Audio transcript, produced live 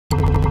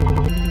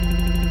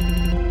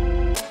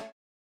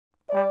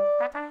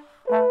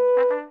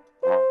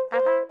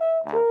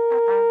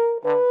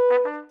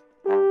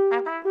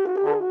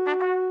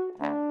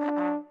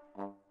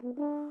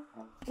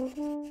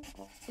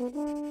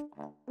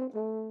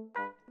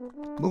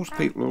Most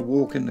people who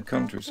walk in the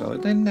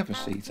countryside, they never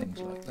see things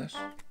like this.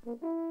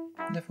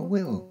 Never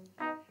will.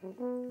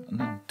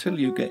 And until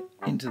you get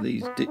into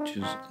these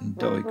ditches and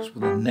dikes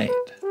with a net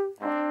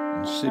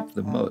and sift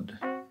the mud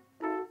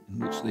in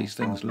which these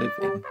things live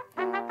in,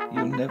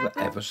 you'll never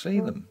ever see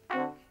them.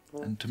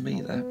 And to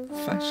me, they're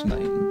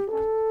fascinating.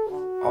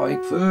 I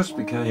first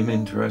became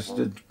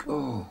interested,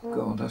 oh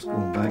God, that's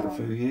going back a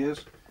few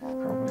years,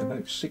 probably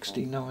about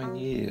 69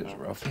 years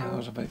roughly. I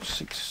was about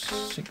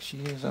six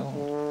years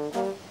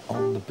old,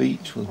 on the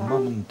beach with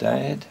Mum and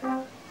Dad,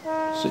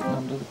 sitting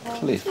under the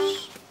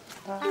cliffs.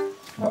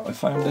 But I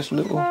found this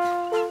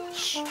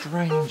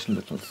strange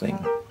little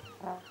thing,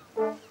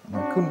 and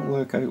I couldn't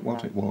work out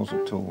what it was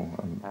at all,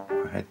 and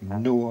I had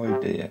no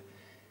idea.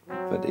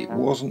 But it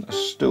wasn't a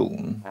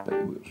stone, but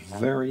it was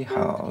very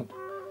hard.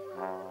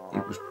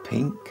 It was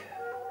pink.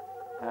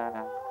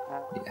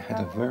 It had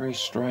a very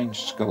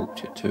strange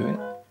sculpture to it.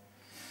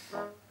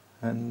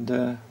 And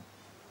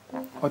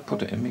I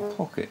put it in my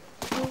pocket.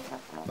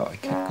 But I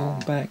kept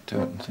going back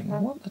to it and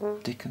thinking, what the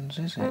dickens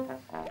is it?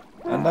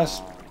 And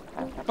that's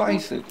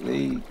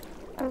basically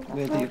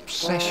where the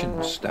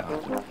obsession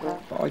started.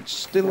 But I'd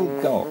still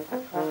got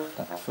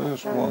that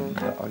first one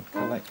that I'd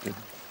collected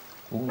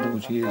all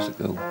those years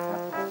ago.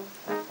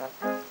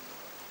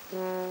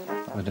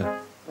 I'd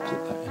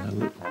put that in a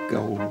little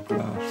gold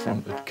glass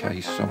fronted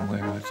case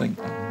somewhere, I think,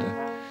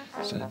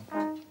 and said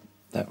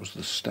that was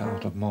the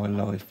start of my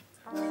life.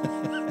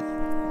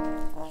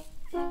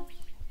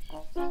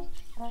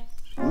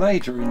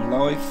 Later in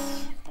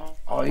life,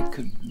 I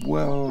could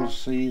well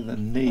see the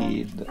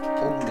need that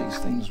all these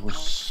things were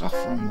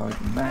suffering like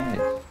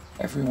mad.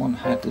 Everyone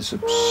had this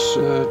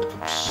absurd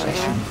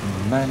obsession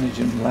for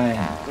managing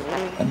land,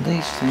 and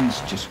these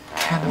things just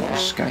cannot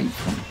escape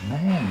from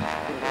man.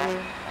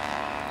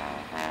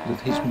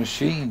 With his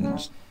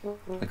machines,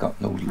 they got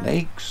no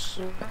legs,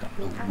 they got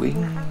no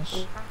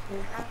wings,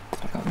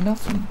 they got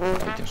nothing.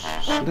 They just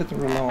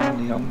slither along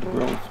in the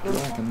undergrowth,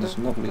 dragging this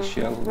lovely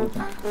shell with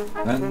them,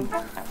 and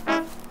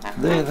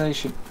there they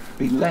should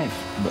be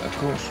left, but of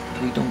course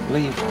we don't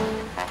leave them.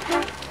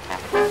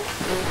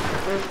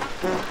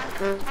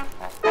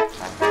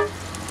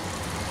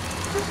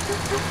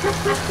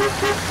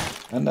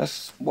 And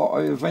that's what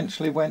I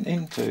eventually went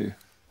into.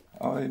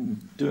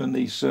 I'm doing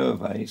these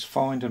surveys,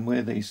 finding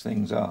where these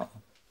things are,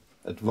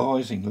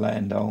 advising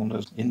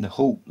landowners in the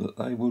hope that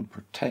they will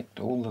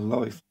protect all the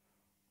life.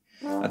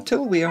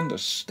 Until we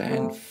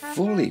understand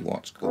fully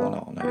what's going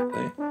on out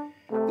there,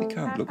 we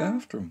can't look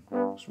after them,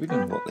 because we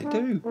don't know what they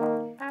do.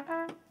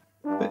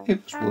 But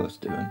it was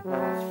worth doing,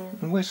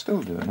 and we're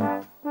still doing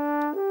it.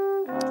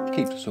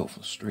 Keep us off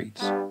the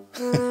streets.